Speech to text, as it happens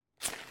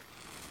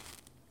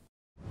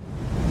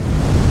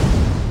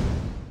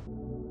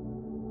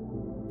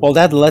Well,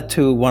 that led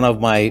to one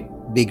of my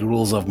big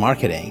rules of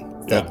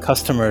marketing, that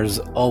customers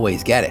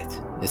always get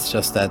it. It's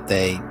just that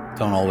they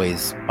don't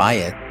always buy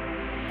it.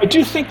 I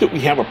do think that we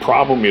have a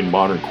problem in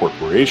modern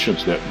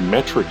corporations that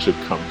metrics have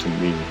come to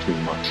mean too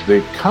much.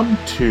 They've come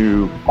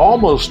to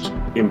almost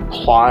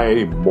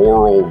imply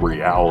moral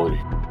reality.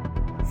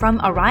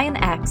 From Orion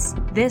X,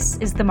 this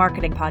is the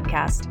Marketing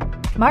Podcast.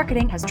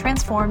 Marketing has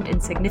transformed in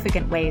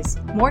significant ways.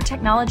 More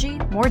technology,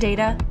 more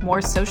data,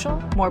 more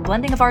social, more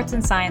blending of arts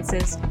and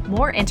sciences,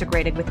 more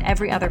integrated with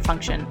every other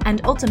function, and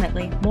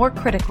ultimately more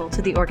critical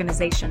to the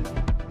organization.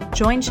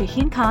 Join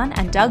Shaheen Khan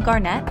and Doug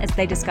Garnett as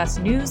they discuss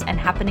news and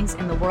happenings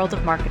in the world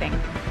of marketing,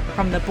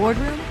 from the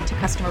boardroom to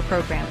customer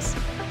programs.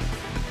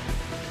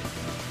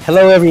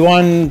 Hello,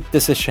 everyone.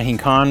 This is Shaheen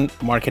Khan,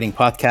 Marketing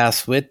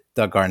Podcast with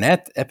Doug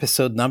Garnett,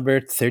 episode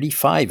number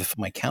 35, if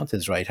my count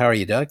is right. How are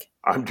you, Doug?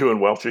 I'm doing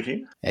well,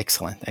 Shaheen.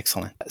 Excellent.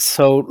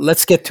 So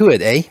let's get to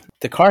it, eh?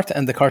 The cart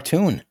and the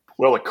cartoon.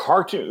 Well, the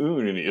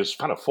cartoon is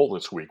kind of full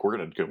this week. We're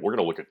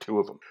gonna look at two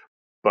of them,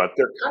 but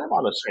they're kind of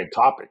on the same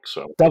topic.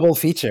 So double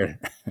feature.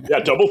 Yeah,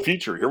 double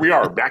feature. Here we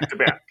are, back to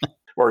back.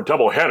 Or a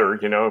double header,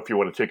 if you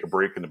want to take a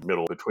break in the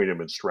middle between them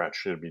and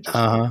stretch, it'd be just.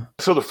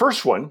 So the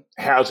first one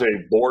has a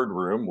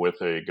boardroom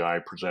with a guy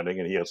presenting,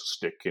 and he has a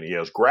stick and he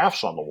has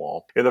graphs on the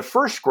wall. And the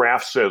first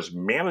graph says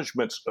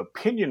management's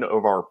opinion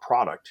of our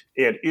product,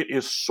 and it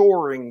is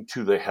soaring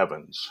to the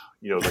heavens.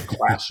 The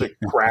classic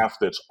graph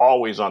that's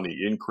always on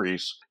the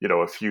increase,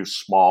 a few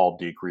small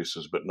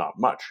decreases, but not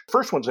much.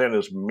 First one's in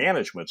is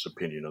management's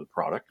opinion of the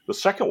product. The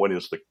second one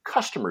is the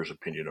customer's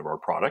opinion of our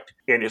product,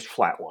 and it's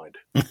flatlined.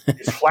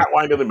 It's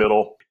flatlined in the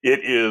middle. It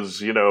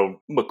is,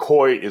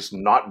 McCoy is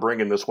not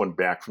bringing this one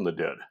back from the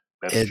dead.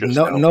 That's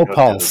no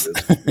pulse.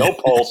 No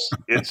pulse.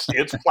 It's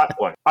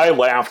flatline. I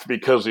laughed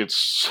because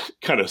it's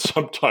kind of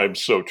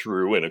sometimes so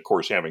true. And of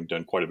course, having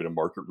done quite a bit of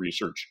market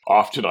research,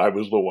 often I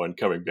was the one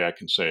coming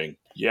back and saying,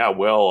 yeah,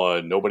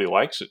 well, nobody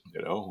likes it,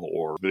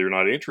 or they're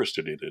not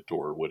interested in it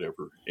or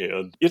whatever.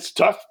 And it's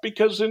tough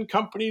because in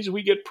companies,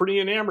 we get pretty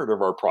enamored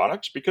of our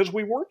products because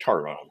we worked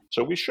hard on them.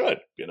 So we should,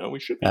 we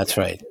should. That's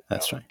right.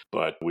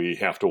 But we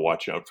have to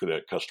watch out for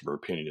that customer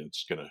opinion.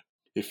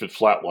 If it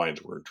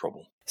flatlines, we're in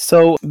trouble.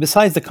 So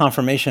besides the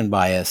confirmation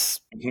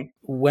bias,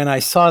 when I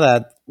saw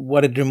that,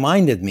 what it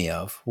reminded me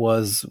of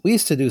was we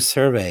used to do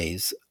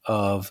surveys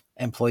of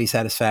employee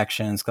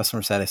satisfaction,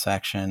 customer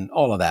satisfaction,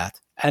 all of that,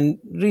 and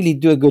really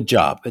do a good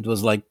job. It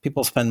was like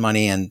people spend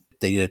money and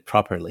they did it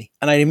properly.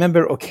 And I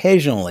remember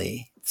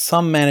occasionally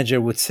some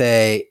manager would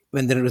say,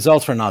 when the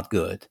results were not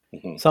good,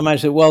 some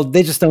manager said, well,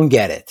 they just don't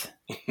get it.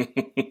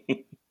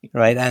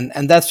 Right.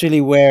 And that's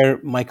really where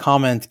my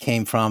comment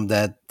came from,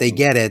 that they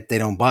get it, they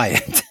don't buy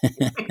it.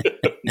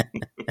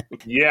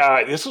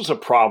 Yeah, this is a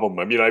problem.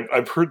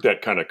 I've heard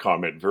that kind of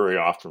comment very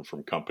often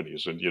from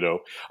companies. And,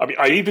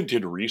 I even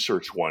did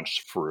research once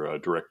for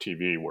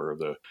DirecTV where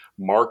the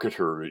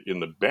marketer in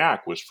the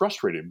back was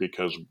frustrated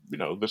because,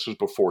 this is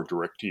before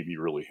DirecTV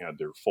really had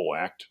their full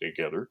act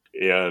together.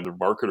 And the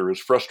marketer is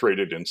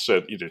frustrated and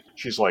said,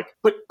 she's like,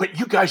 but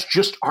you guys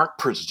just aren't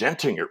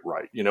presenting it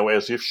right,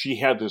 as if she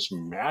had this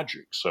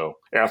magic. So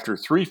after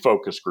 3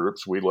 focus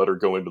groups, we let her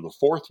go into the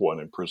 4th one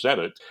and present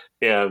it.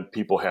 And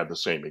people had the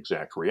same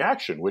exact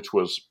reaction, which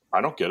was,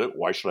 I don't get it.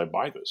 Why should I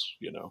buy this?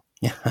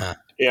 Yeah.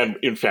 And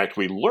in fact,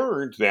 we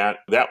learned that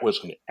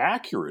was an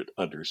accurate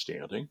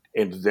understanding.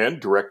 And then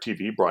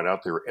DirecTV brought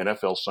out their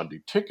NFL Sunday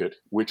Ticket,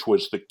 which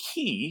was the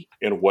key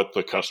in what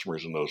the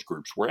customers in those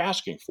groups were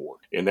asking for.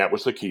 And that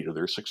was the key to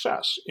their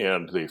success.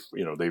 And they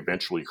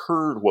eventually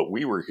heard what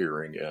we were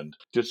hearing and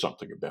did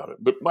something about it.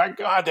 But my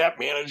God, that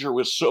manager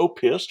was so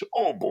pissed.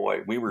 Oh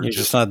boy, You're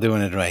just not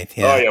doing it right.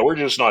 Yeah. Oh yeah, we're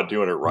just not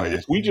doing it right. Yeah.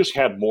 If we just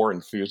had more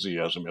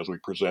enthusiasm as we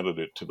presented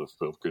it to the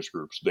focus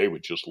groups, they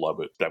would just love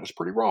it. That was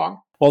pretty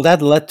wrong. Well,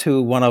 that led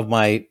to one of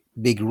my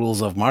big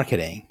rules of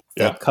marketing,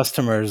 that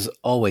customers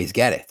always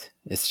get it.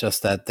 It's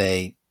just that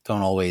they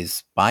don't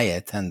always buy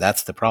it, and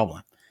that's the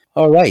problem.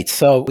 All right,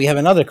 so we have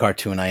another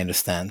cartoon, I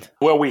understand.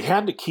 Well, we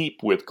had to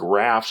keep with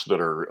graphs that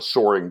are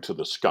soaring to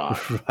the sky.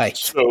 Right.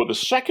 So the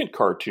second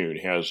cartoon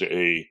has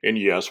and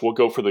yes, we'll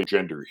go for the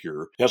gender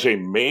here, has a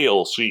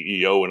male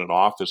CEO in an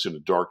office in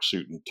a dark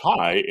suit and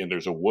tie, and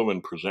there's a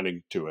woman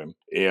presenting to him.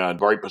 And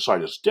right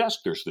beside his desk,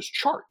 there's this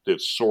chart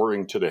that's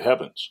soaring to the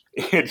heavens.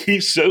 And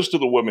he says to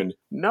the woman,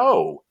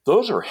 no,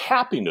 those are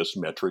happiness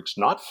metrics,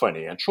 not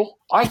financial.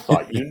 I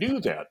thought you knew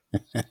that.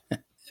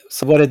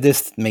 So what did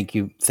this make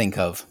you think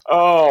of?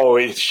 Oh,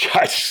 this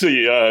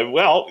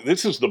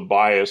is the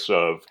bias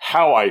of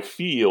how I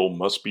feel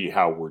must be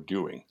how we're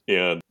doing.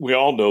 And we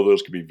all know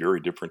those can be very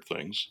different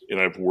things.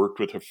 And I've worked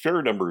with a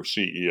fair number of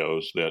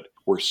CEOs that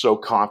were so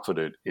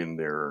confident in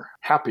their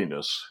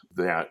happiness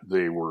that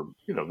they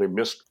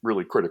missed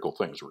really critical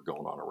things that were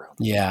going on around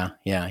them.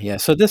 Yeah.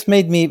 So this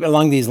made me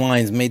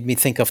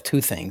think of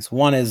 2 things.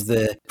 One is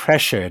the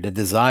pressure, the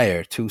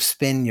desire to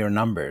spin your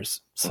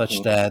numbers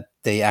such that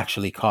they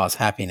actually cause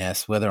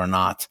happiness, whether or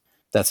not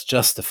that's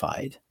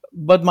justified.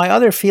 But my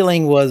other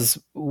feeling was,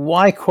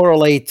 why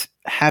correlate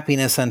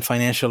happiness and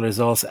financial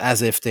results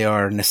as if they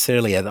are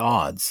necessarily at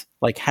odds.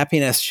 Like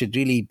happiness should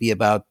really be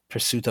about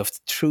pursuit of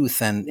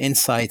truth and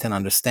insight and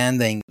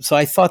understanding. So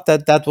I thought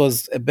that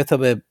was a bit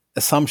of an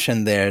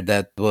assumption there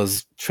that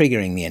was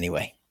triggering me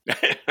anyway.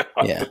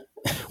 Yeah.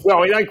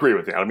 Well, I agree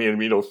with that. I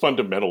mean,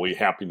 fundamentally,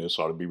 happiness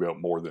ought to be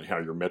about more than how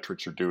your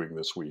metrics are doing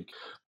this week.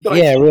 But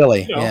yeah,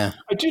 really. Yeah.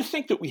 I do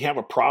think that we have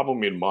a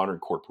problem in modern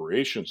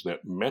corporations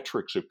that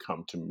metrics have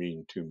come to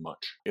mean too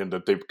much, and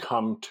that they've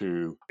come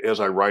to, as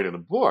I write in the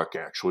book,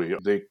 actually,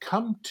 they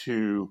come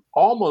to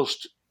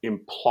almost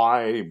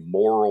imply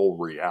moral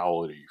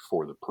reality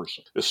for the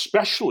person,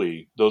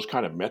 especially those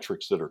kind of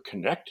metrics that are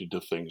connected to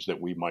things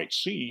that we might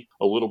see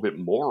a little bit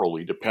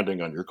morally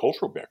depending on your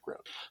cultural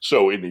background.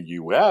 So in the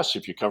US,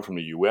 if you come from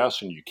the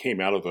US and you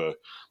came out of a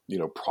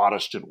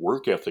Protestant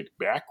work ethic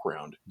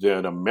background,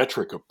 then a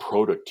metric of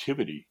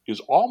productivity is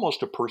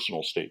almost a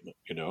personal statement.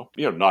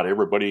 Not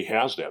everybody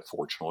has that,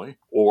 fortunately,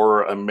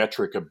 or a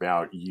metric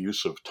about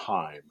use of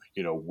time,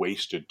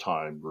 wasted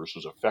time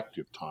versus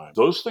effective time.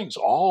 Those things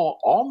all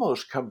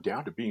almost come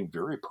down to being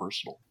very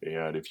personal.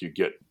 And if you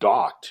get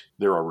docked,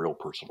 they're a real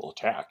personal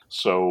attack.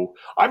 So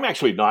I'm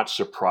actually not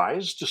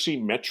surprised to see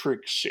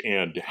metrics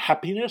and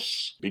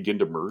happiness begin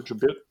to merge a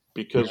bit,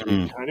 because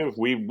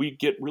we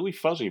get really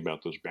fuzzy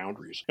about those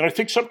boundaries. And I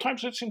think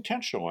sometimes it's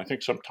intentional. I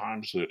think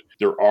sometimes that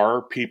there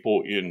are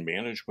people in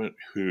management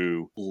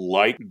who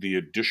like the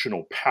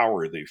additional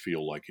power they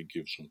feel like it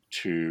gives them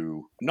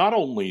to not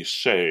only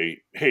say,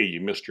 hey, you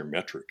missed your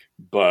metric,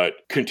 but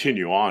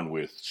continue on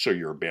with, so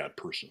you're a bad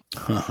person.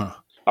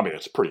 I mean,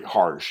 it's pretty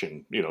harsh,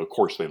 and, of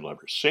course they'll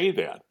never say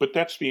that, but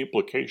that's the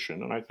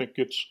implication. And I think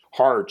it's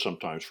hard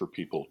sometimes for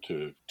people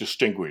to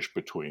distinguish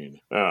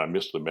between, I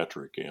missed the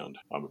metric and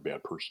I'm a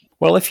bad person.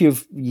 Well, if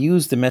you've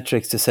used the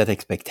metrics to set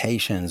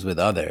expectations with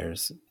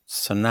others,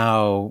 so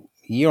now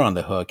you're on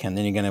the hook, and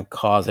then you're going to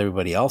cause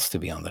everybody else to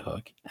be on the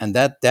hook. And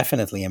that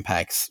definitely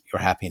impacts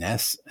your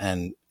happiness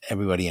and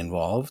everybody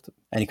involved.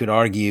 And you could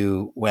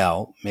argue,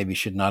 well, maybe you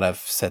should not have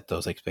set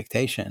those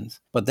expectations.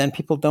 But then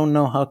people don't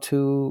know how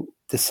to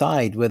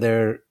decide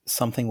whether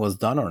something was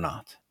done or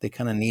not. They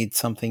kind of need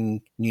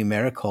something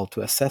numerical to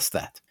assess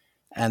that.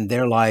 And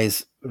there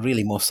lies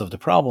really most of the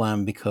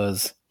problem,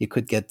 because you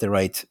could get the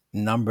right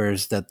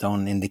numbers that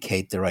don't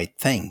indicate the right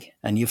thing.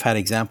 And you've had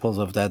examples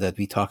of that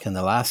we talked in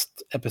the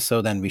last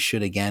episode, and we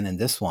should again in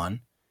this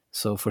one.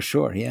 So for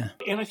sure, yeah.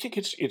 And I think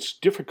it's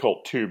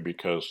difficult too,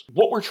 because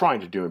what we're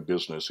trying to do in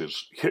business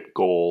is hit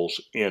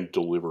goals and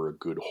deliver a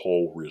good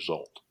whole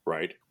result,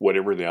 right?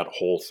 Whatever that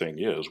whole thing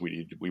is,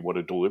 we want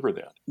to deliver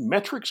that.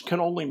 Metrics can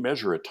only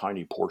measure a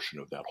tiny portion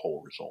of that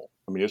whole result.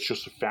 I mean, it's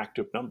just a fact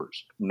of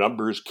numbers.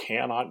 Numbers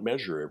cannot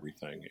measure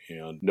everything,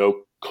 and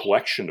no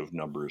collection of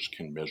numbers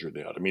can measure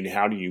that. I mean,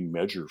 how do you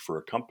measure for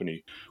a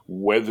company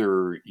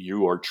whether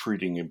you are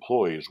treating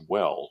employees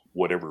well,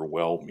 whatever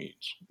well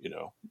means?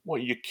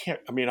 Well, you can't.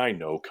 I mean, I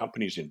know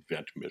companies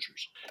invent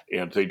measures,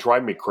 and they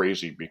drive me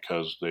crazy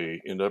because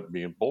they end up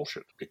being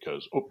bullshit.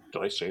 Because,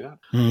 did I say that?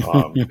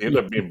 They end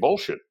up being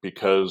bullshit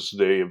because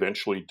they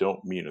eventually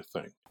don't mean a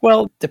thing.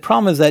 Well, the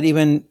problem is that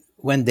even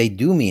when they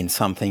do mean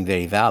something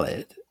very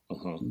valid,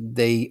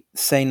 they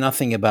say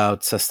nothing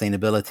about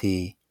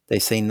sustainability. They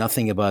say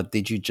nothing about,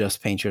 did you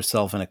just paint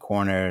yourself in a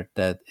corner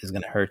that is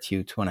going to hurt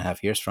you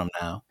 2.5 years from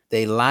now?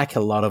 They lack a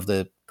lot of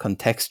the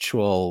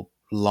contextual,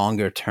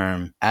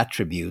 longer-term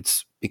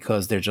attributes,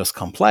 because they're just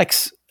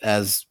complex,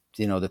 as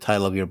the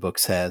title of your book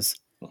says.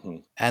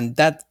 And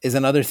that is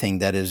another thing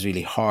that is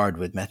really hard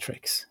with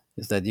metrics,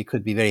 is that you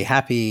could be very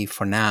happy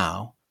for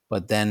now,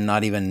 but then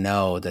not even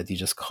know that you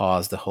just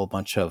caused a whole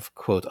bunch of,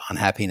 quote,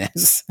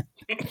 unhappiness.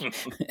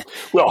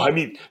 Well, I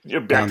mean,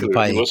 back to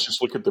let's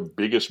just look at the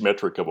biggest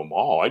metric of them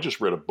all. I just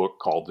read a book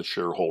called The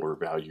Shareholder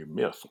Value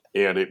Myth,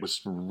 and it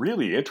was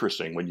really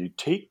interesting when you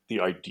take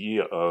the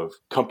idea of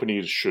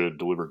companies should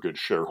deliver good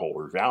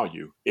shareholder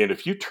value, and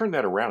if you turn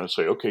that around and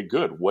say, okay,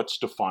 good, what's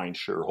defined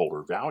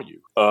shareholder value?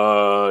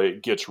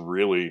 It gets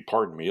really,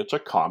 pardon me, it's a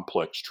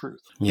complex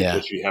truth. Yeah.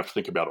 Because you have to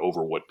think about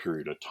over what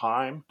period of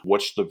time,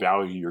 what's the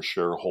value your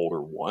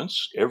shareholder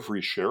wants.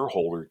 Every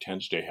shareholder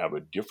tends to have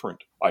a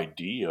different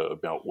idea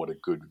about what a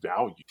good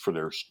value for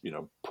their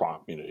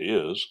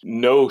is.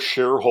 No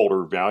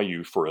shareholder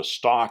value for a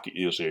stock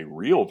is a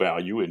real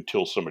value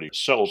until somebody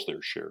sells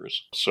their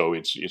shares. So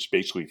it's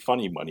basically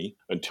funny money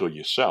until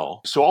you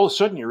sell. So all of a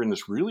sudden you're in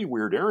this really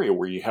weird area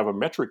where you have a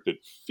metric that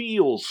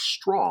feels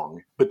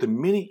strong, but the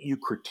minute you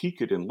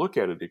critique it and look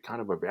at it, it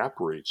kind of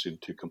evaporates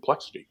into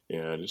complexity.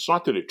 And it's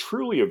not that it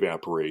truly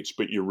evaporates,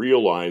 but you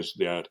realize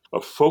that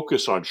a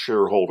focus on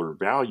shareholder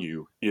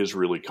value is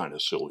really kind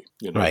of silly,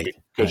 right,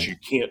 because you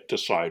can't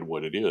decide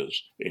what it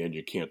is, and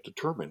you can't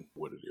determine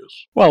what it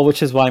is. Well,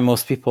 which is why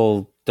most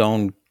people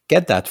don't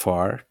get that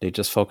far. They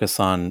just focus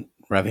on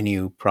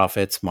revenue,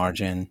 profits,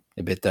 margin,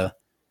 EBITDA,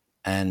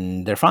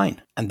 and they're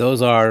fine. And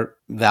those are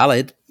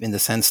valid in the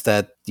sense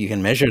that you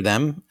can measure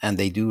them, and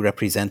they do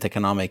represent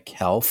economic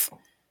health,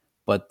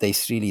 but they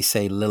really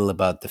say little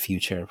about the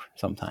future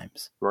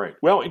sometimes. Right.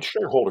 Well, and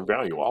shareholder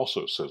value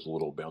also says a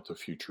little about the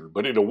future.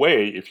 But in a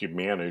way, if you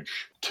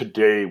manage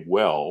today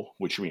well,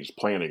 which means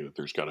planning that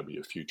there's got to be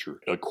a future,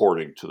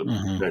 according to the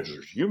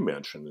measures you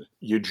mentioned,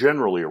 you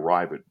generally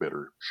arrive at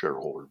better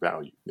shareholder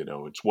value.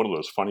 It's one of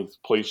those funny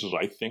places,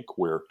 I think,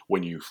 where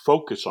when you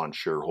focus on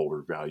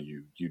shareholder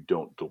value, you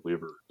don't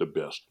deliver the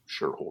best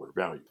shareholder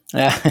value.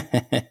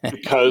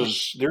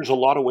 Because there's a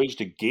lot of ways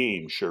to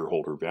gain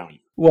shareholder value.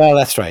 Well,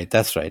 that's right.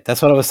 That's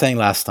what I was saying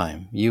last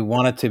time. You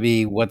want it to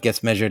be what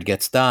gets measured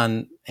gets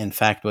done. In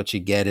fact, what you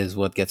get is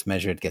what gets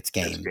measured gets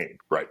gained.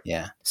 Right.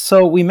 Yeah.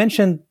 So we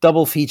mentioned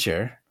double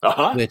feature,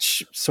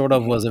 which sort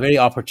of was a very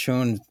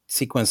opportune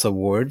sequence of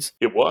words.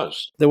 It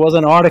was. There was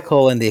an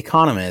article in The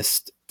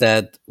Economist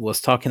that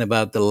was talking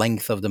about the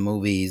length of the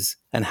movies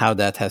and how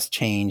that has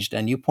changed.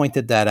 And you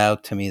pointed that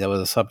out to me. That was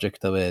a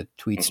subject of a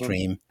tweet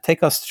stream.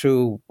 Take us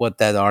through what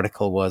that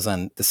article was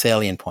and the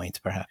salient points,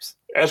 perhaps.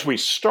 As we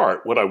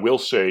start, what I will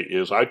say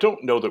is I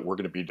don't know that we're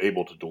going to be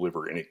able to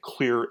deliver any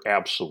clear,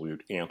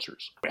 absolute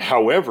answers.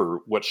 However,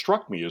 what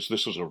struck me is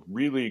this is a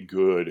really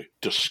good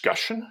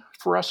discussion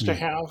for us to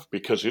have,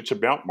 because it's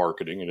about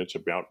marketing and it's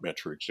about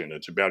metrics and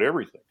it's about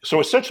everything. So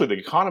essentially, The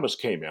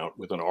Economist came out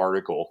with an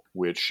article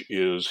which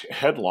is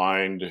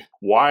headlined,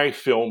 "Why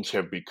Films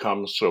Have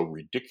Become So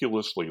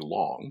Ridiculously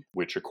Long,"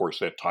 which, of course,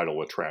 that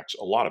title attracts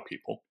a lot of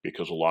people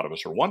because a lot of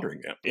us are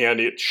wondering that. And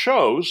it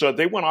shows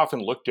they went off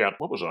and looked at,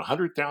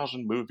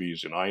 100,000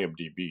 movies in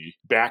IMDb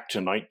back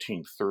to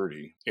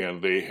 1930,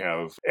 and they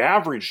have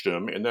averaged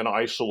them and then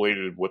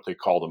isolated what they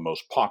call the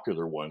most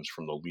popular ones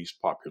from the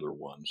least popular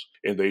ones.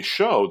 And they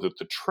show that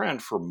the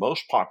trend for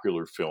most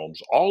popular films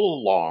all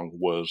along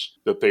was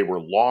that they were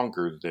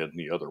longer than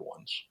the other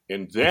ones.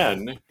 And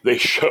then they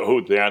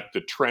showed that the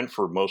trend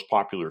for most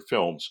popular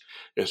films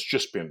has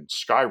just been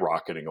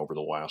skyrocketing over the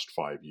last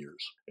 5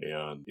 years.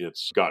 And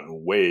it's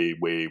gotten way,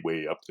 way,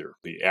 way up there.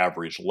 The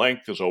average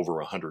length is over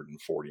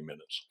 140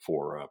 minutes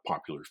for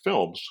popular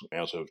films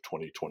as of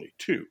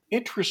 2022.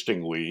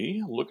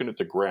 Interestingly, looking at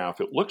the graph,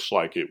 it looks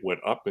like it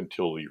went up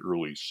until the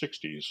early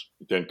 60s,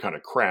 then kind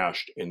of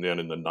crashed, and then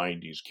in the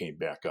 90s came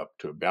back up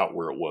to about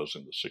where it was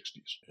in the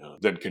 60s,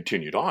 then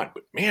continued on.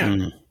 But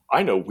man,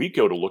 I know we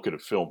go to look at a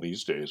film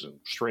these days in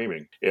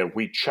streaming, and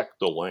we check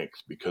the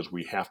length because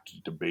we have to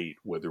debate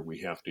whether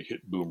we have to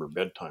hit boomer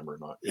bedtime or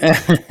not.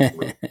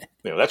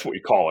 That's what we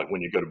call it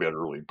when you go to bed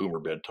early, boomer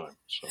bedtime.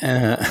 So.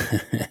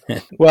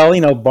 Well,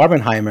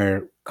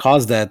 Barbenheimer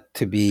caused that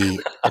to be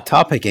a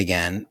topic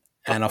again,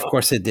 and of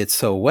course it did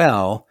so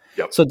well.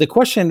 Yep. So the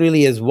question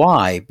really is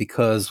why?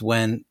 Because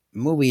when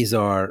movies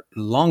are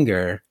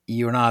longer,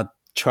 you're not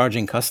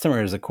charging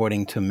customers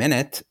according to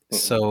minute.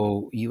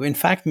 So you, in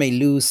fact, may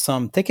lose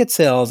some ticket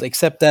sales,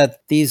 except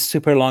that these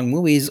super long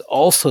movies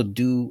also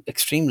do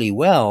extremely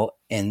well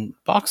in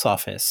box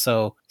office.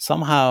 So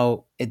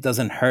somehow it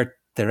doesn't hurt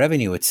the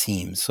revenue, it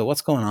seems. So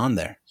what's going on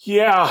there?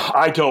 Yeah,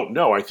 I don't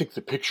know. I think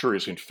the picture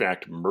is in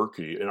fact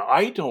murky, and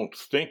I don't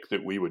think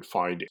that we would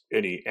find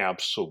any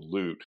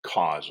absolute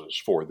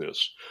causes for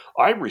this.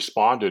 I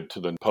responded to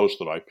the post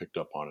that I picked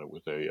up on it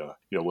with a,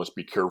 let's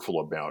be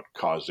careful about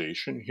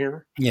causation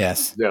here.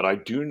 Yes. That I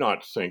do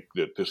not think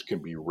that this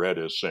can be read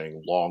as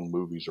saying long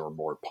movies are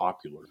more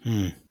popular,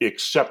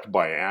 except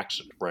by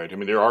accident, right? I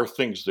mean, there are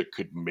things that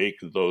could make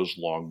those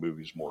long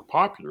movies more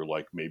popular,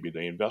 like maybe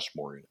they invest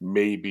more in it.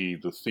 Maybe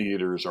the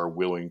theaters are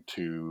willing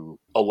to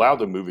allow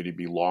the movie to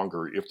be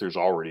longer if there's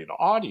already an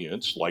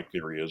audience, like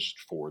there is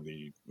for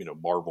the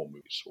Marvel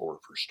movies or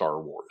for Star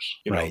Wars.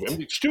 Right. I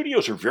mean,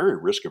 studios are very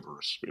risk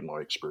averse in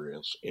my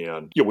experience,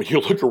 and when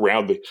you look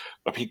around,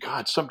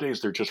 some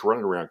days they're just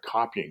running around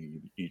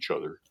copying each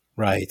other.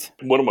 Right.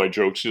 One of my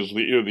jokes is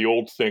the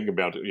old thing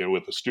about,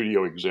 with the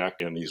studio exec,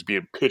 and he's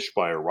being pitched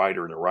by a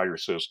writer, and the writer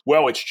says,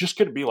 well, it's just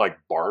going to be like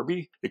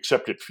Barbie,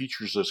 except it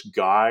features this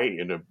guy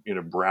in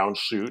a brown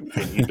suit,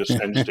 and he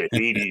descends to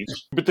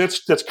Hades. But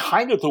that's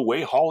kind of the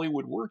way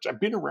Hollywood works.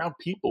 I've been around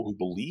people who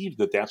believe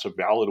that that's a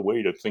valid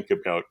way to think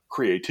about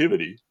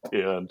creativity,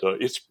 and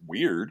it's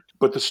weird.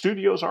 But the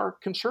studios are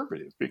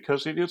conservative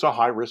because it is a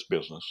high-risk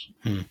business.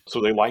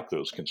 So they like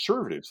those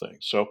conservative things.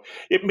 So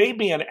it may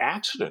be an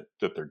accident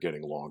that they're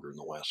getting longer in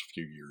the last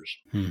few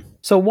years.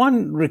 So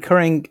one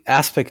recurring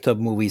aspect of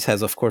movies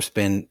has, of course,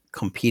 been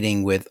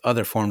competing with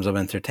other forms of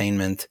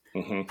entertainment,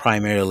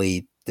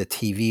 primarily the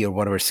TV or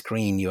whatever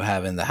screen you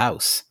have in the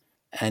house.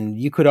 And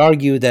you could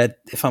argue that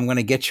if I'm going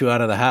to get you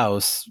out of the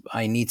house,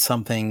 I need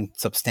something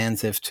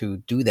substantive to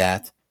do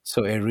that.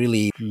 So a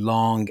really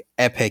long,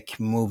 epic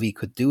movie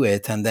could do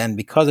it. And then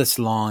because it's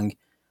long,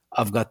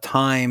 I've got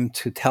time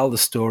to tell the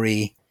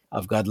story.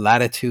 I've got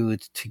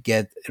latitude to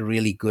get a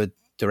really good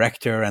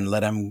director and let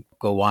them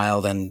go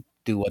wild and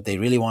do what they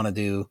really want to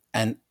do.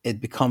 And it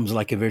becomes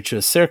like a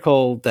virtuous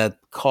circle that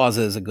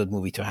causes a good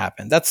movie to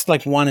happen. That's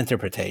like one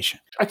interpretation.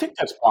 I think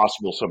that's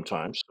possible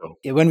sometimes. So.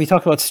 When we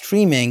talk about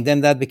streaming,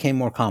 then that became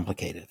more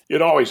complicated.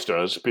 It always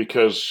does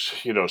because,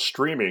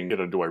 streaming,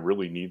 do I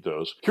really need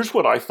those? Here's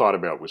what I thought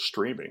about with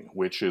streaming,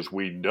 which is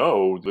we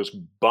know this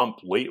bump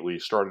lately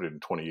started in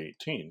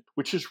 2018,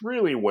 which is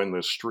really when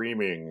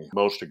the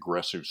most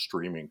aggressive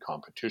streaming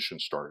competition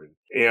started.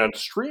 And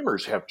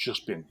streamers have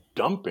just been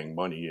dumping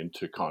money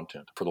into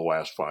content for the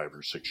last 5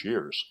 or 6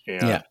 years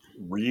and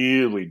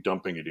really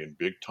dumping it in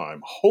big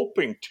time,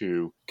 hoping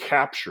to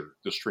capture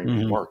the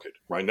streaming market,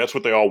 right? And that's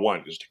what they all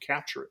want, is to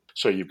capture it.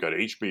 So you've got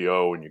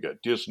HBO and you've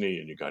got Disney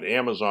and you've got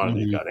Amazon and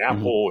you've got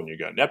Apple and you've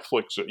got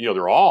Netflix.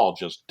 They're all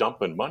just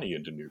dumping money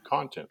into new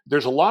content.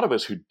 There's a lot of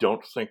us who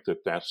don't think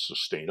that that's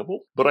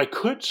sustainable, but I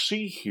could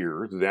see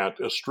here that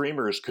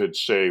streamers could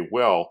say,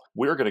 well,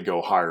 we're going to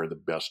go hire the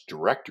best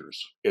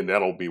directors, and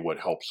that'll be what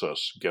helps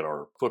us get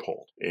our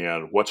foothold.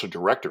 And what's a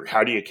director?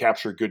 How do you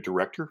capture a good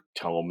director?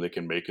 Tell them they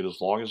can make it as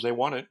long as they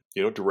want it.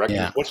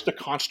 Directors, what's the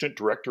constant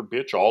director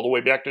bitch all the way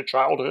back to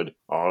childhood?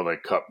 Oh, they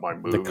cut my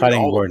movie. The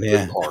cutting board,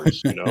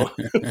 parts,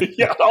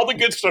 yeah, all the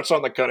good stuff's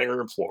on the cutting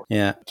room floor.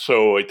 Yeah.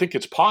 So I think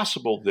it's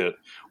possible that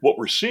what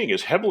we're seeing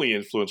is heavily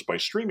influenced by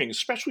streaming,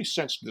 especially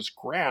since this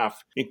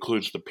graph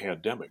includes the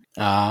pandemic.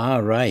 Ah,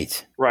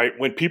 right. Right.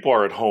 When people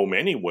are at home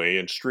anyway,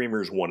 and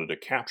streamers wanted to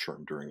capture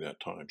them during that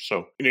time.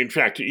 So, in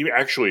fact,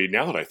 actually,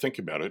 now that I think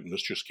about it, and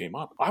this just came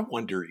up, I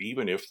wonder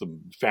even if the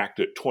fact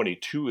that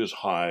 22 is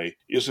high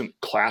isn't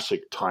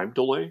classic time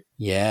delay.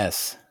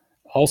 Yes.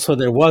 Also,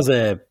 there was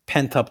a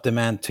pent-up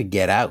demand to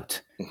get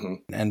out.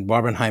 And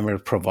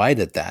Barbenheimer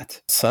provided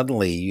that.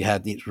 Suddenly, you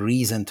had the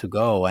reason to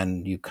go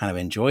and you kind of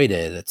enjoyed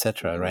it,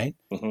 etc., right?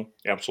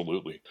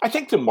 Absolutely. I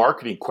think the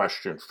marketing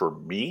question for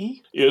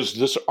me is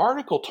this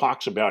article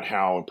talks about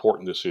how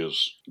important this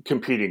is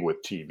competing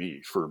with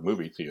TV for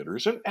movie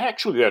theaters. And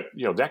actually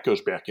that goes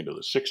back into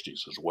the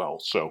 60s as well.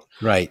 So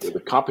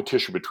the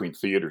competition between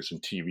theaters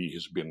and TV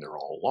has been there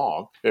all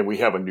along. And we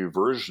have a new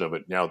version of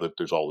it now that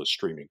there's all this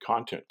streaming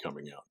content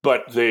coming out.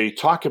 But they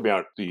talk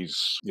about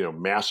these,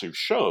 massive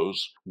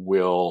shows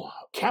will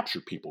capture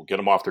people, get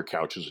them off their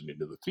couches and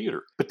into the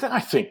theater. But then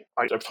I think,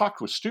 I've talked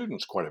with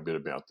students quite a bit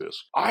about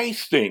this. I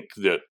think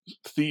that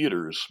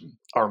theaters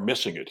are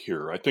missing it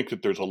here. I think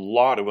that there's a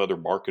lot of other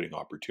marketing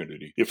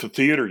opportunity. If the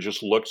theater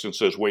just looks and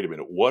says, wait a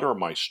minute, what are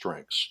my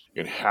strengths?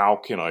 And how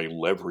can I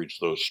leverage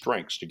those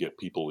strengths to get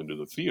people into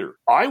the theater?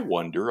 I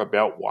wonder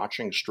about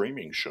watching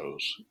streaming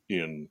shows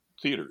in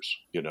theaters,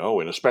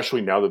 and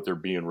especially now that they're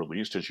being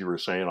released, as you were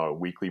saying, on a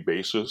weekly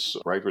basis,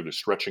 right, where they're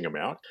stretching them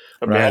out.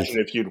 Imagine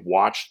if you'd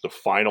watched the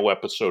final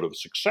episode of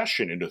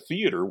Succession in a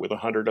theater with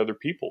 100 other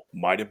people.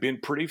 Might have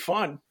been pretty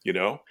fun,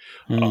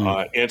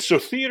 And so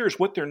theaters,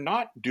 what they're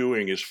not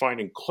doing is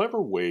finding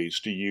clever ways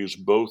to use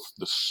both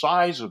the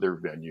size of their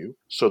venue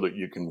so that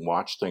you can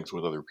watch things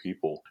with other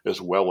people,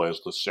 as well as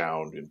the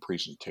sound and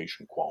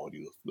presentation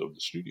quality of the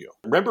studio.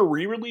 Remember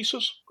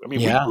re-releases? I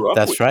mean, we grew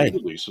up with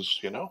re-releases,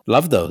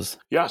 Love those.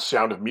 Yeah,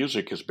 Sound of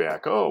Music is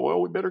back. Oh,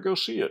 well, we better go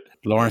see it.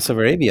 Lawrence of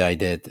Arabia I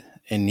did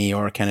in New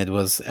York, and it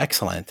was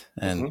excellent.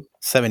 And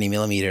 70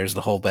 millimeters,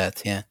 the whole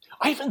bit, yeah.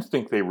 I even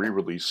think they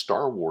re-released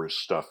Star Wars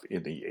stuff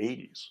in the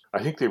 80s.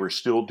 I think they were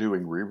still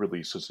doing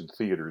re-releases in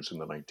theaters in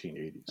the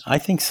 1980s. I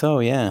think so,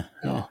 yeah.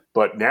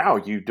 But now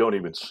you don't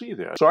even see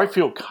that. So I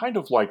feel kind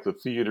of like the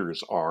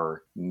theaters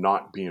are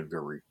not being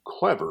very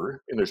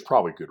clever, and there's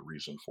probably good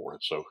reason for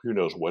it. So who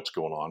knows what's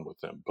going on with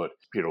them. But,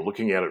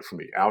 looking at it from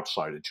the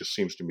outside, it just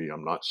seems to me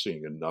I'm not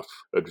seeing enough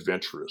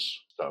adventurous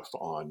stuff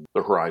on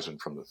the horizon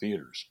from the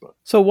theaters. But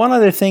so one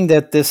other thing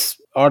that this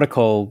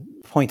article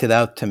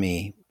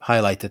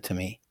highlighted to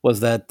me, was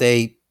that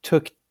they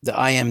took the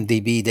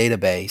IMDb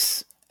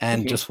database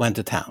and just went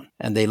to town.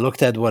 And they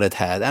looked at what it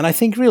had. And I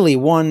think really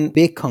one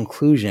big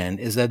conclusion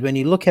is that when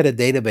you look at a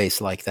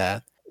database like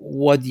that,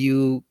 what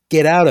you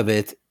get out of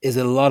it is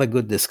a lot of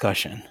good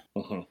discussion.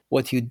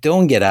 What you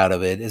don't get out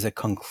of it is a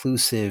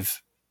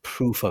conclusive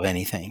proof of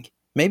anything.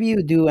 Maybe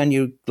you do, and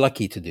you're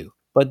lucky to do.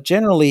 But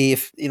generally,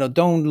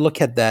 don't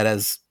look at that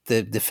as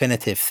the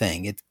definitive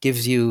thing. It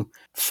gives you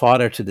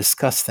fodder to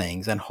discuss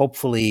things, and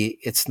hopefully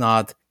it's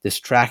not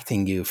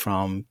distracting you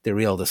from the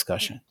real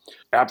discussion.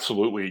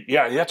 Absolutely.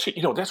 Yeah,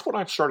 that's what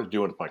I've started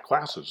doing with my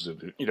classes.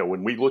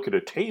 When we look at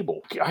a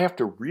table, I have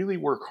to really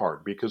work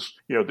hard because,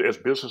 as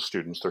business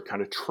students, they're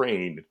kind of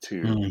trained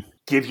to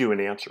give you an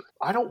answer.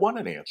 I don't want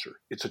an answer.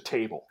 It's a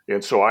table.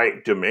 And so I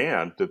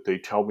demand that they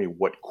tell me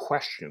what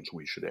questions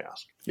we should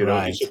ask.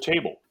 It's a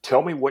table.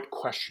 Tell me what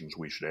questions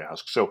we should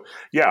ask. So,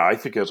 I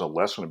think as a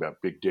lesson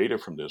about big data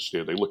from this,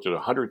 they looked at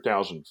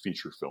 100,000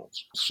 feature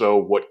films. So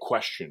what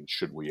questions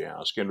should we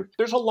ask? And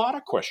there's a lot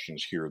of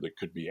questions here that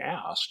could be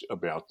asked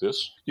about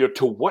this.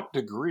 To what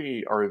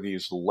degree are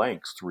these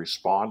lengths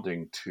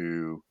responding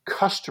to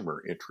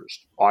customer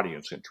interest,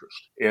 audience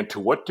interest? And to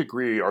what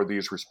degree are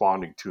these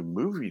responding to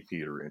movie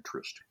theater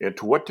interest? And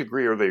to what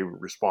degree are they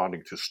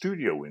responding to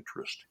studio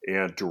interest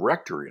and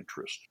director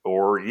interest,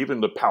 or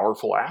even the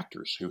powerful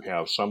actors who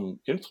have some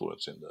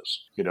influence in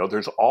this?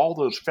 There's all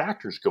those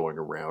factors going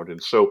around.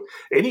 And so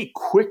any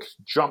quick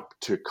jump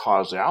to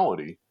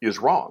causality is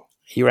wrong.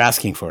 You're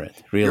asking for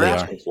it, really. You're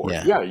asking for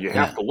it. Yeah, you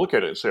have to look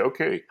at it and say,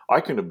 okay,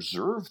 I can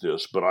observe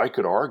this, but I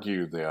could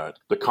argue that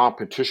the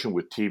competition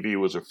with TV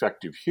was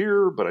effective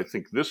here, but I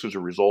think this is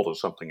a result of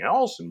something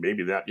else. And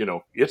maybe that,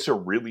 it's a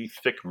really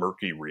thick,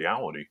 murky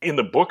reality. In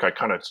the book, I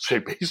kind of say,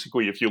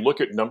 basically, if you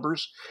look at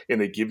numbers and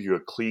they give you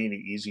a clean,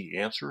 easy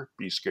answer,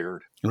 be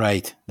scared.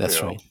 Right.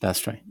 That's right.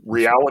 That's right.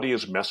 Reality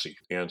is messy.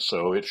 And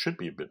so it should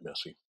be a bit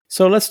messy.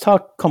 So let's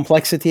talk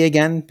complexity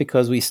again,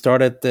 because we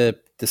started the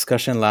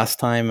discussion last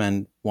time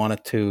and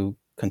wanted to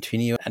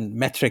continue. And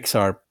metrics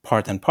are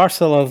part and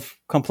parcel of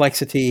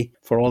complexity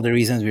for all the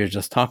reasons we were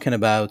just talking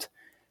about.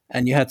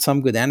 And you had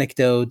some good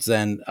anecdotes,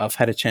 and I've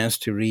had a chance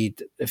to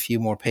read a few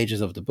more pages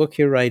of the book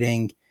you're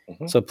writing.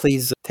 Mm-hmm. So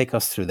please take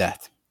us through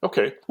that.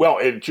 Okay. Well,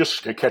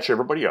 just to catch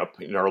everybody up,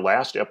 in our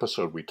last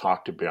episode, we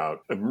talked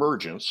about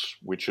emergence,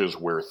 which is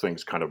where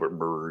things kind of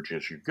emerge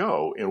as you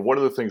go. And one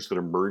of the things that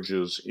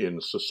emerges in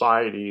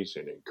societies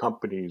and in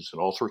companies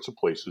and all sorts of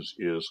places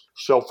is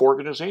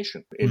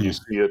self-organization. And you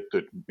see it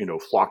that,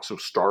 flocks of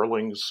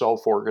starlings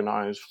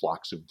self-organize,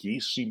 flocks of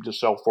geese seem to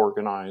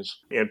self-organize,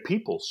 and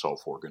people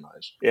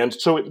self-organize. And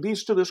so it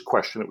leads to this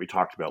question that we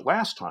talked about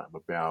last time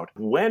about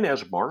when,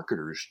 as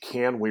marketers,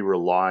 can we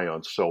rely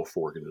on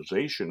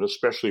self-organization,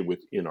 especially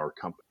within our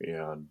company,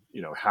 and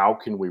how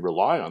can we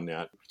rely on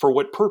that? For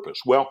what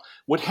purpose? Well,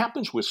 what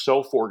happens with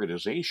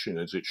self-organization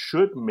is it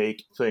should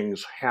make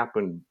things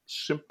happen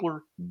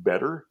simpler,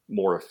 better,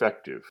 more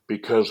effective.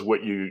 Because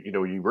what you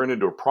run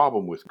into a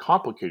problem with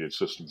complicated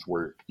systems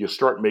where you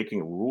start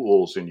making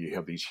rules and you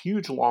have these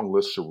huge long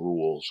lists of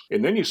rules,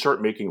 and then you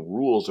start making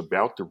rules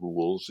about the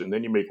rules, and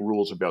then you make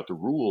rules about the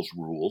rules,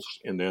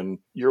 and then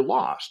you're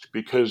lost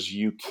because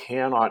you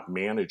cannot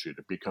manage it.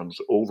 It becomes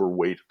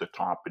overweight at the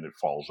top and it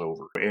falls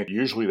over. And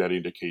usually that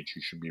indicates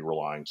you should be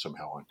relying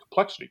somehow on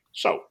complexity.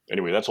 So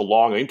anyway, that's a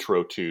long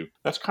intro to,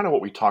 that's kind of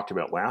what we talked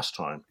about last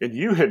time. And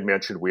you had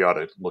mentioned we ought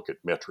to look at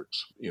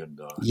metrics in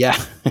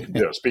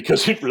this,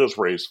 because it does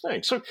raise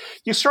things. So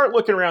you start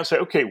looking around and say,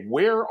 okay,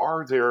 where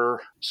are there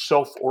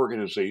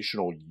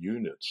self-organizational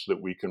units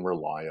that we can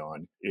rely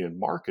on in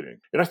marketing?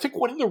 And I think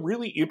one of the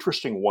really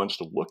interesting ones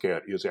to look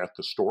at is at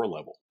the store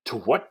level. To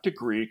what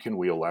degree can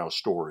we allow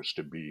stores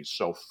to be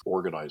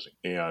self-organizing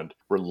and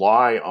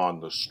rely on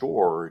the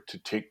store to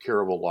take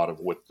care of a lot of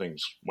what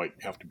things might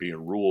have to be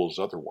in rules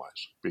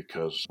otherwise?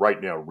 Because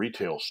right now,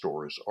 retail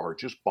stores are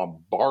just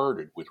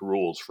bombarded with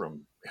rules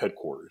from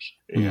headquarters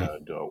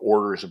and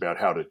orders about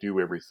how to do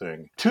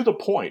everything, to the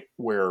point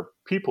where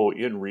people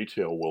in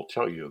retail will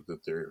tell you that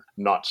they're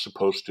not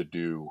supposed to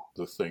do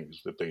the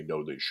things that they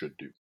know they should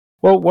do.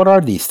 Well, what are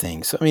these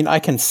things? I mean, I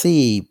can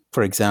see,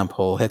 for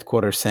example,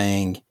 headquarters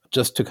saying,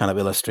 just to kind of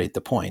illustrate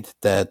the point,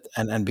 that,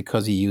 and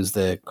because you use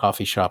the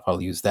coffee shop,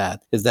 I'll use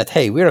that, is that,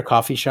 hey, we're a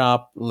coffee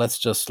shop, let's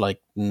just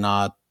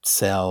not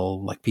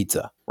sell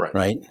pizza,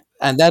 right?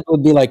 And that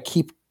would be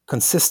keep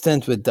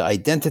consistent with the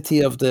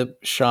identity of the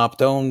shop.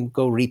 Don't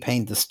go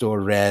repaint the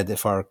store red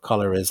if our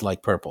color is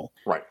purple.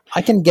 Right.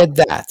 I can get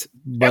that.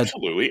 But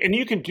absolutely. And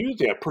you can do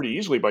that pretty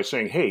easily by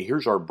saying, hey,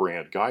 here's our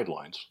brand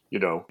guidelines.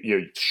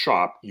 You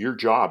shop, your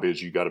job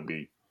is you got to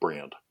be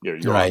brand. You're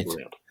right. On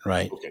brand.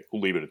 Right. Okay,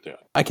 we'll leave it at that.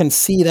 I can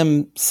see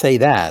them say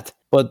that.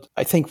 But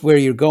I think where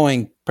you're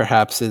going,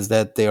 perhaps, is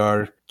that they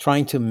are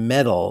trying to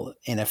meddle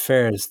in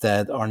affairs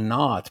that are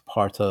not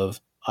part of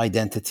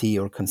identity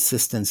or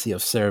consistency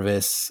of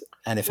service,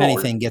 and if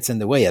anything gets in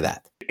the way of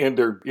that. And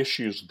they're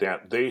issues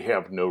that they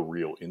have no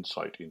real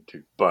insight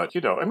into. But,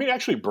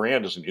 actually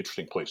brand is an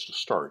interesting place to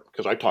start,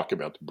 because I talk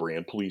about the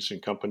brand police in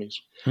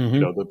companies,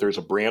 that there's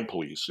a brand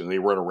police and they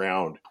run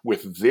around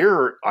with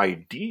their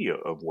idea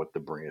of what the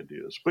brand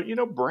is. But,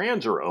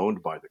 brands are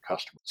owned by the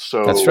customer.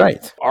 So that's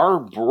right.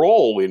 Our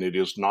role in it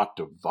is not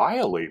to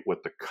violate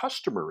what the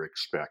customer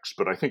expects,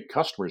 but I think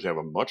customers have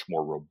a much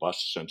more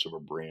robust sense of a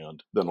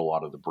brand than a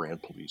lot of the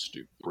brand police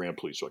do. Brand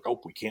police are like,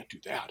 oh, we can't do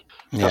that.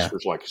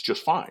 Customers are like, it's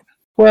just fine.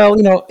 Well,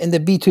 in the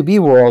B2B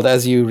world,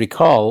 as you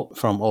recall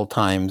from old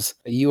times,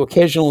 you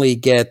occasionally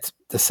get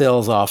the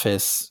sales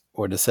office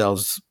or the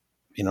sales,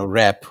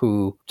 rep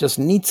who just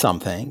need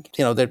something.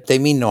 They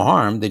mean no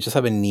harm. They just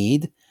have a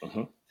need,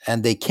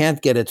 and they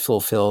can't get it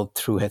fulfilled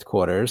through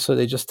headquarters. So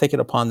they just take it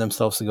upon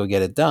themselves to go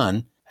get it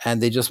done.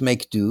 And they just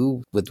make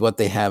do with what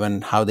they have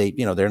and how they,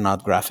 they're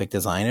not graphic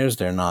designers.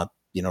 They're not,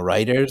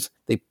 writers.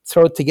 They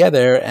throw it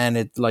together and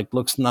it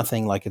looks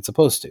nothing like it's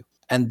supposed to.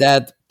 And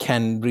that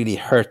can really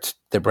hurt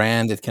the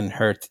brand. It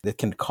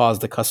can cause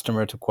the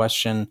customer to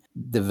question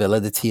the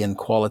validity and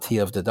quality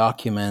of the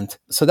document.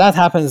 So that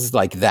happens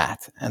like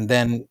that. And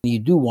then you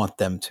do want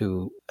them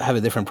to have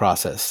a different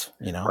process,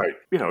 Right.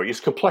 It's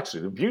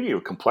complexity. The beauty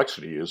of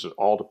complexity is it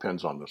all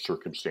depends on the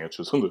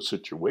circumstances and the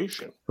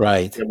situation.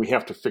 Right. And we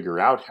have to figure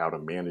out how to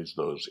manage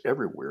those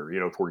everywhere.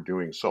 If we're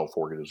doing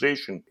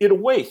self-organization, in a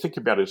way, think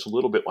about it, it's a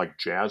little bit like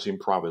jazz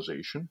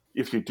improvisation.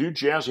 If you do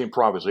jazz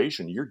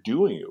improvisation, you're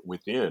doing it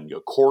within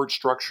a chord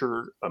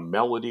structure, a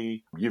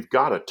melody. You've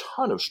got a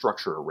ton of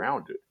structure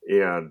around it.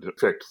 And in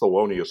fact,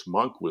 Thelonious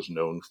Monk was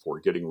known for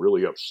getting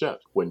really upset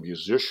when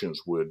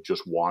musicians would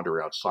just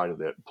wander outside of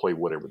that and play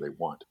whatever they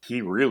want.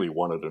 He really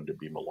wanted them to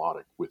be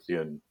melodic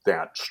within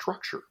that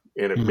structure.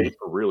 And it made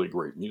for really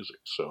great music.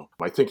 So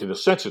I think in a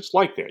sense, it's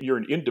like that. You're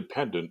an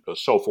independent,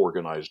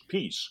 self-organized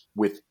piece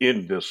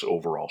within this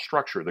overall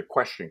structure. The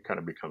question kind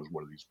of becomes,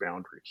 what are these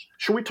boundaries?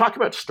 Should we talk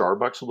about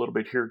Starbucks a little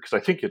bit here? Because I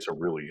think it's a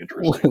really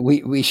interesting.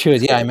 We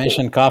should. Yeah, I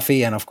mentioned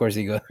coffee, and of course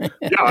you go.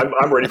 Yeah,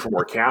 I'm ready for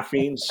more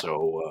caffeine.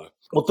 So,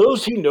 well,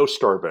 those who know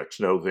Starbucks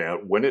know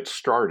that when it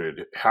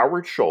started,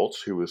 Howard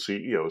Schultz, who was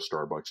CEO of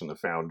Starbucks and the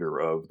founder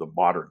of the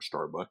modern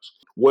Starbucks,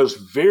 was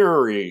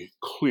very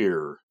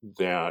clear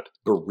that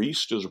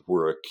baristas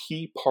were a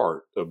key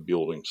part of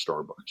building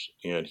Starbucks.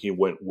 And he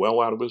went well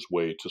out of his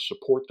way to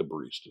support the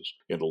baristas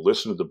and to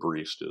listen to the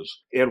baristas.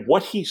 And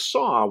what he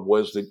saw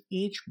was that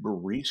each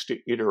barista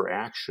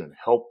interaction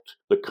helped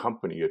the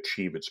company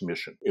achieve its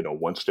mission,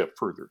 one step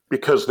further,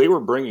 because they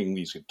were bringing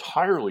these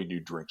entirely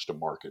new drinks to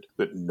market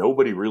that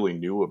nobody really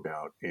knew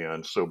about.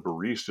 And so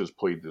baristas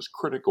played this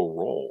critical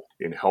role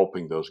in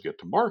helping those get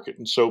to market.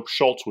 And so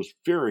Schultz was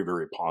very,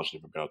 very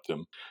positive about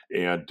them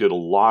and did a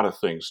lot of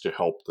things to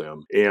help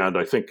them. And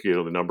I think,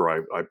 the number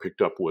I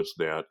picked up was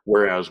that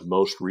whereas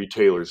most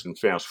retailers and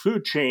fast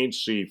food chains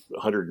see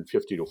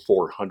 150 to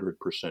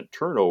 400%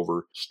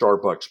 turnover,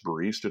 Starbucks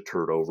barista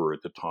turnover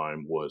at the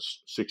time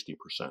was 60%.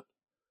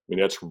 I mean,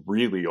 that's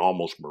really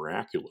almost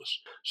miraculous.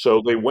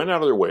 So they went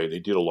out of their way. They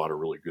did a lot of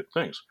really good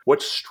things.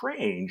 What's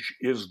strange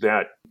is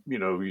that,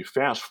 you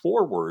fast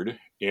forward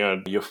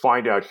and you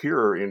find out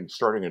here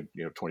starting in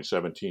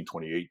 2017,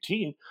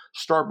 2018,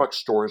 Starbucks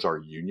stores are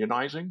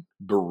unionizing.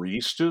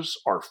 Baristas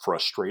are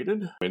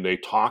frustrated. And they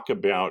talk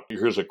about,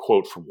 here's a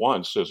quote from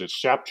one, says, "It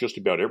sapped just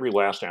about every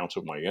last ounce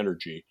of my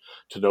energy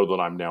to know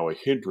that I'm now a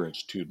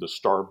hindrance to the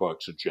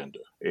Starbucks agenda."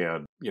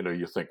 And,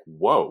 you think,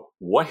 whoa,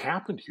 what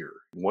happened here?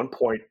 At one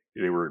point,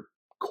 they were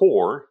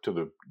core to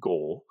the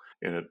goal,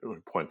 and at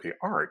one point they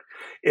aren't.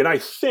 And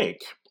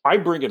I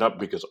bring it up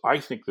because I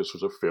think this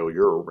was a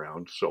failure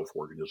around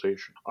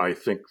self-organization. I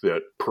think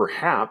that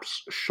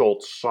perhaps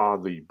Schultz saw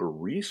the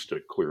barista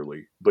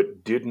clearly,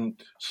 but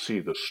didn't see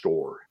the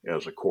store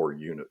as a core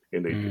unit.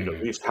 And they,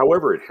 at least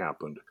however it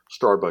happened,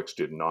 Starbucks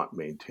did not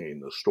maintain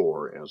the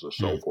store as a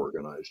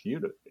self-organized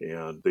unit.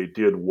 And they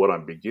did what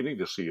I'm beginning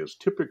to see as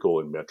typical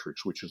in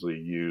metrics, which is they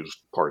used,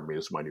 pardon me,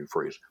 this is my new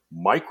phrase,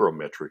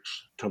 micrometrics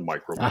to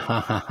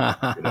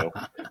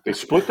micromanage. They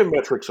split the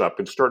metrics up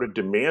and started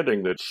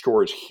demanding that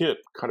stores hit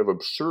kind of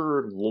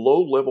absurd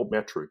low-level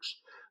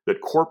metrics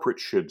that corporate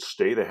should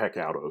stay the heck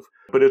out of.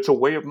 But it's a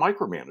way of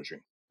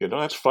micromanaging.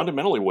 That's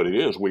fundamentally what it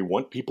is. We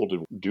want people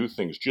to do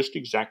things just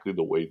exactly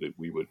the way that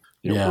we would,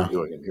 we're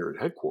doing them here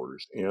at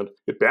headquarters. And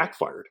it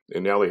backfired.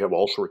 And now they have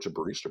all sorts of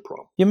barista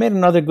problems. You made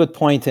another good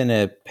point in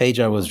a page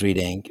I was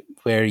reading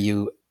where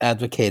you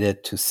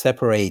advocated to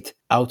separate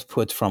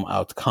output from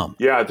outcome.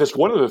 Yeah, that's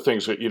one of the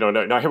things that,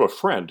 now I have a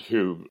friend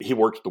who, he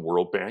worked at the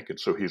World Bank, and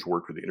so he's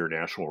worked with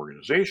international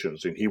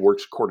organizations, and he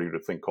works according to a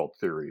thing called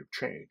theory of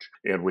change.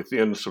 And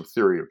within some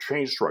theory of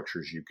change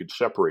structures, you could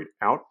separate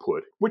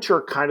output, which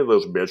are kind of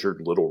those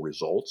measured little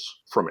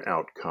results, from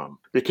outcome.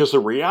 Because the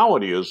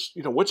reality is,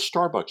 what's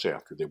Starbucks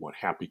after? They want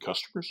happy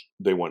customers.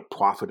 They want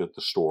profit at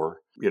the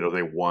store.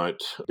 They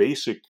want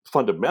basic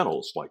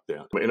fundamentals like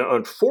that. And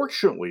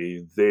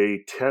unfortunately,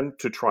 they tend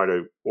to try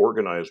to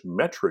organize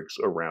metrics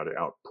around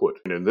output.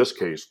 And in this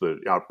case, the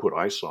output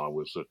I saw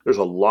was that there's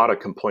a lot of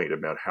complaint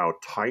about how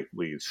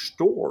tightly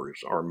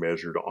stores are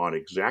measured on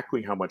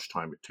exactly how much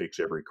time it takes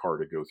every car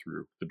to go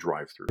through the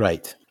drive-through.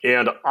 Right.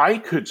 And I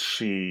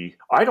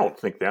don't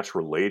think that's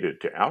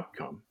related to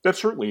outcome. That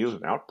certainly is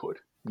an output.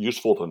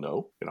 Useful to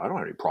know, and I don't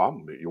have any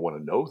problem that you want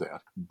to know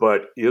that,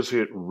 but is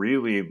it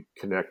really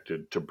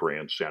connected to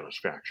brand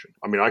satisfaction?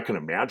 I mean, I can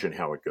imagine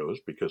how it goes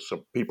because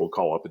some people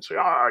call up and say,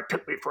 it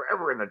took me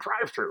forever in the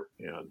drive-thru.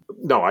 And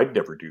no, I'd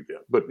never do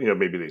that, but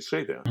maybe they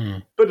say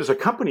that. But as a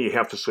company, you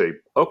have to say,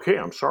 okay,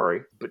 I'm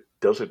sorry, but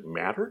does it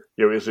matter?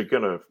 Is it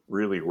going to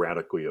really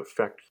radically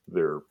affect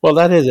their... Well,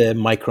 that is a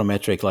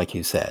micrometric, like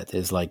you said.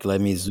 It's like,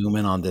 let me zoom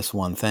in on this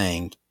one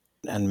thing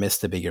and miss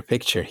the bigger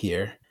picture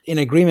here. In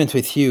agreement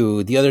with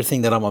you, the other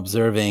thing that I'm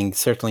observing,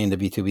 certainly in the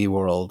B2B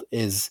world,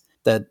 is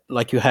that,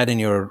 like you had in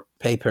your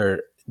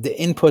paper, the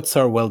inputs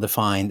are well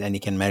defined and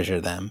you can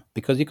measure them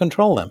because you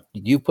control them.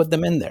 You put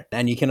them in there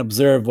and you can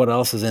observe what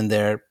else is in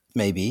there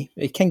maybe.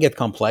 It can get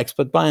complex,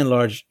 but by and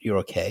large, you're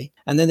okay.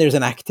 And then there's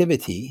an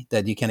activity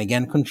that you can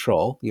again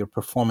control. You're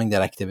performing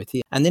that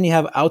activity. And then you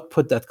have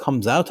output that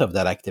comes out of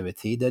that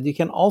activity that you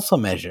can also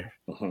measure.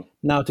 Mm-hmm.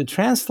 Now, to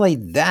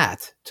translate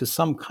that to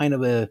some kind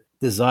of a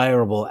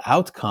desirable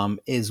outcome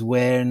is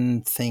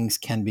when things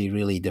can be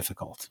really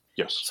difficult.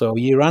 Yes. So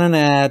you run an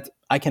ad,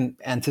 I can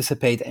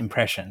anticipate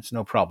impressions,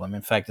 no problem.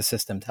 In fact, the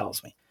system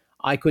tells me.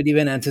 I could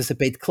even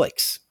anticipate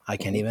clicks. I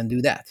can even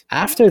do that.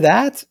 After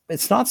that,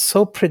 it's not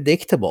so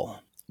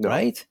predictable,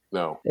 right?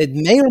 No. It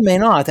may or may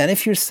not. And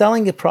if you're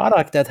selling a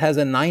product that has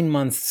a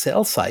 9-month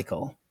sales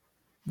cycle,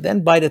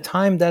 then by the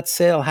time that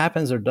sale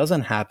happens or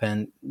doesn't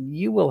happen,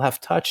 you will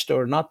have touched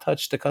or not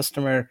touched the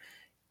customer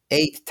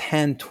 8,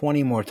 10,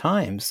 20 more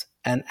times.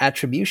 And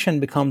attribution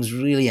becomes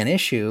really an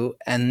issue.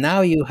 And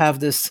now you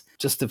have this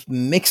just a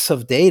mix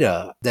of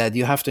data that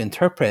you have to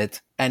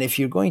interpret. And if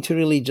you're going to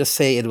really just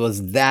say it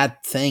was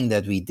that thing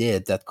that we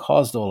did that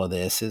caused all of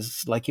this,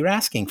 is like you're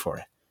asking for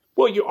it.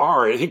 Well, you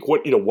are. I think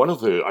one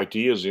of the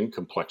ideas in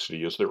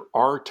complexity is there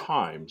are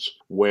times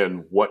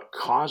when what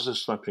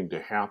causes something to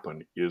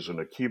happen is an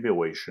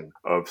accumulation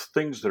of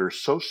things that are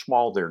so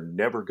small they're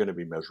never going to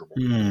be measurable.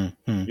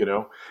 Mm-hmm.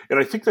 And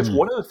I think that's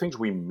one of the things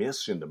we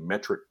miss in the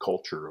metric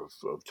culture of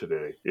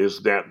today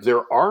is that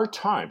there are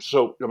times.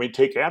 So,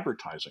 take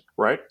advertising,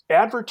 right?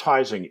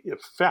 Advertising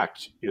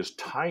effect is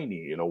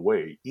tiny in a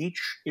way.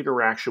 Each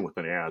interaction with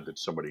an ad that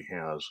somebody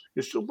has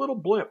is just a little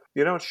blip.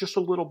 It's just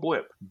a little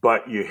blip.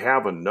 But you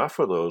have enough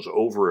of those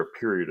over a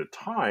period of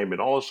time, and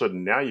all of a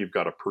sudden now you've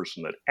got a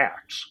person that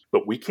acts.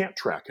 But we can't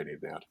track any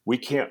of that. We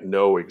can't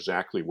know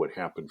exactly what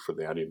happened for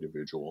that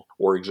individual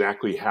or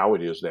exactly how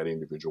it is that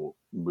individual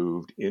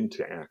moved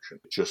into action.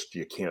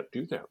 You can't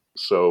do that.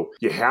 So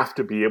you have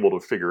to be able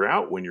to figure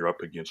out when you're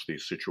up against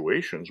these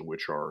situations,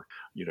 which are,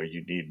 you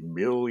need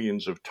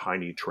millions of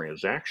tiny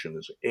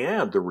transactions,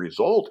 and the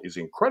result is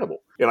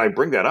incredible. And I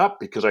bring that up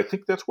because I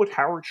think that's what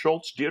Howard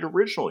Schultz did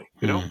originally,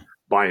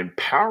 By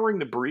empowering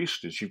the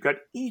baristas, you've got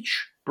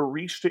each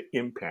barista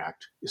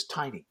impact is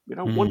tiny.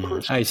 One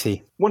person. I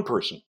see. One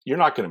person. You're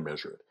not going to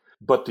measure it.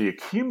 But the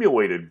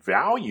accumulated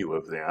value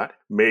of that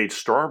made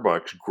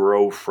Starbucks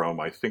grow from,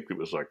 I think it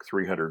was like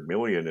 300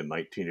 million in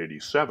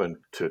 1987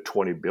 to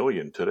 20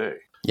 billion today.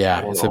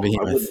 Yeah, it's a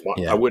behemoth.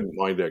 I wouldn't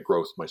mind that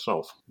growth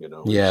myself.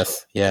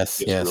 Yes.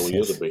 It really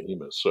is a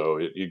behemoth. So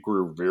it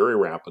grew very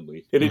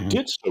rapidly, and it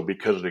did so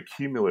because it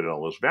accumulated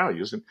all those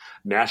values. And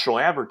national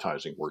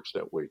advertising works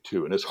that way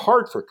too. And it's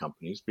hard for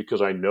companies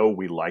because I know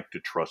we like to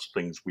trust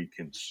things we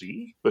can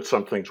see, but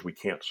some things we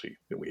can't see,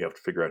 and we have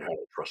to figure out how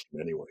to trust them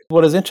anyway.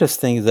 What is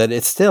interesting is that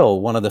it's still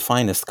one of the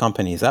finest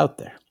companies out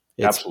there.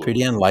 It's Absolutely.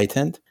 Pretty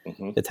enlightened.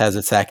 It has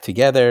its act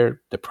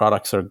together. The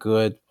products are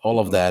good. All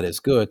of that is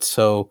good.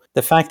 So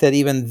the fact that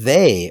even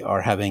they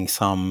are having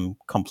some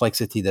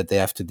complexity that they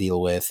have to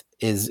deal with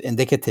is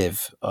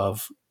indicative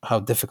of how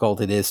difficult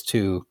it is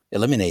to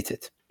eliminate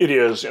it. It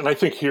is. And I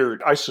think here,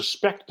 I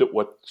suspect that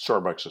what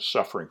Starbucks is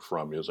suffering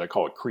from is, I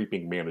call it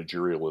creeping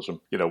managerialism,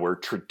 where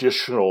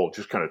traditional,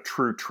 just kind of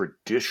true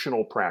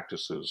traditional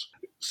practices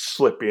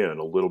slip in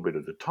a little bit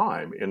at a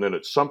time. And then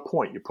at some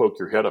point you poke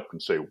your head up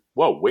and say,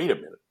 whoa, wait a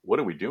minute. What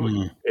are we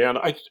doing? And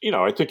I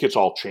think it's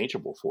all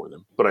changeable for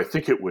them. But I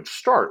think it would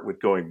start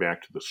with going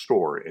back to the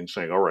store and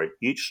saying, all right,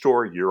 each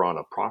store, you're on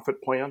a profit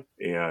plan,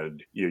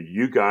 and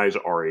you guys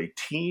are a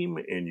team,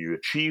 and you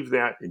achieve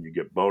that, and you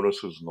get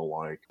bonuses and the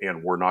like.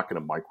 And we're not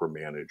going to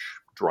micromanage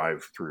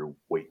drive-through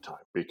wait time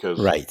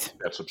because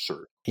that's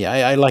absurd. Yeah,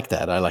 I like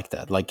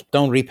that. Like,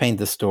 don't repaint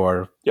the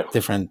store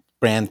different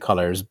brand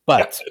colors,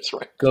 but that's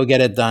right. Go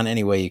get it done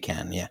any way you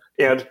can. Yeah.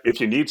 And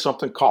if you need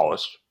something, call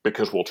us,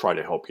 because we'll try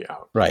to help you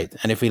out. Right.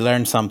 And if we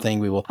learn something,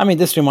 we will.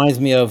 This reminds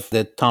me of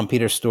the Tom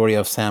Peters story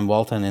of Sam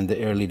Walton in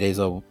the early days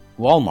of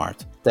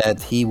Walmart,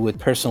 that he would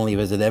personally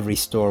visit every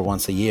store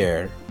once a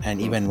year. And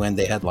even when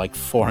they had like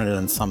 400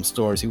 and some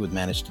stores, he would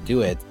manage to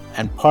do it.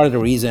 And part of the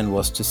reason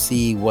was to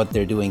see what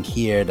they're doing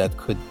here that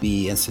could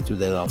be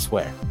instituted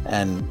elsewhere,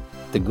 and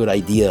the good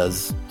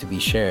ideas to be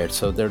shared.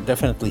 So there are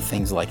definitely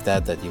things like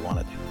that you want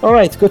to do. All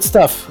right, good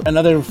stuff.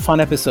 Another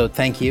fun episode.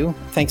 Thank you.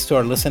 Thanks to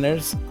our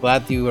listeners.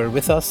 Glad you were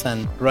with us,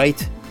 and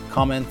write,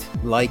 comment,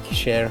 like,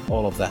 share,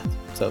 all of that.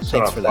 So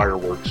thanks for that.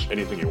 Fireworks,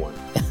 anything you want.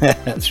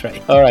 That's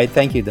right. All right.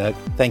 Thank you, Doug.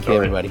 Thank you,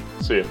 everybody.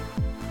 See you.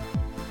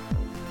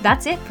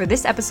 That's it for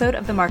this episode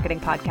of the Marketing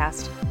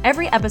Podcast.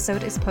 Every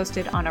episode is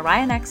posted on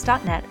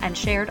orionx.net and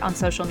shared on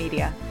social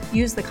media.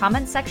 Use the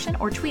comments section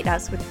or tweet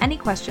us with any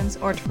questions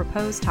or to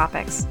propose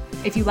topics.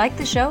 If you like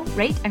the show,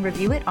 rate and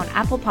review it on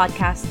Apple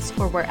Podcasts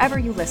or wherever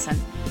you listen.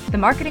 The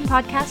Marketing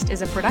Podcast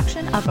is a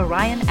production of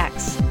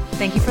OrionX.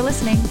 Thank you for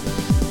listening.